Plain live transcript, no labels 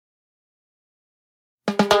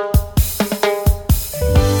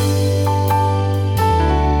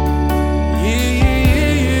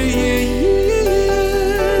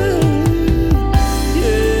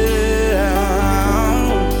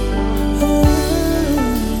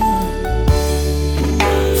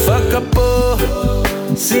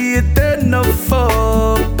si eterno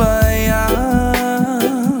fopaya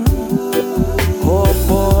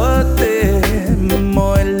Hopote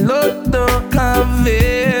moeloto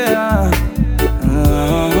kavea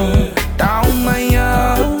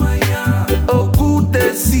Taumaya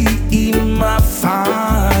okute si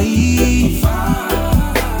imafai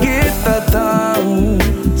Kita tahu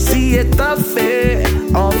si etafe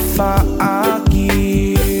ofa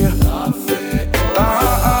aqui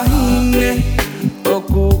Tahine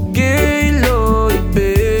okugelo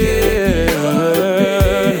ibe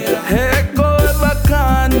Heko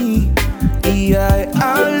bakani iai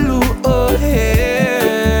alu ohe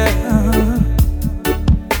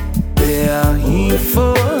Bea hifo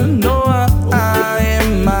noa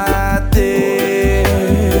aemate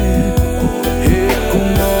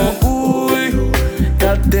Hekumo ui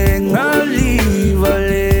katengali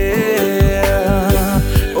vale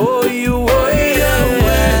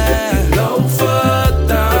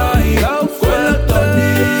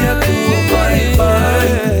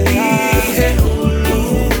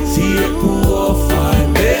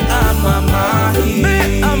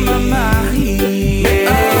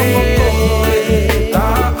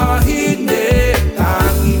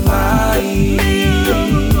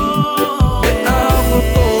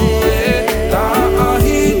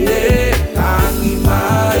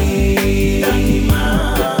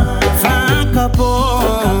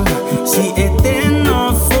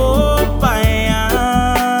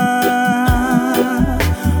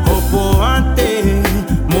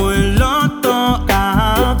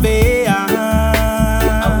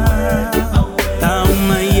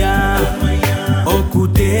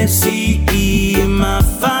Si ima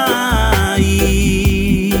fa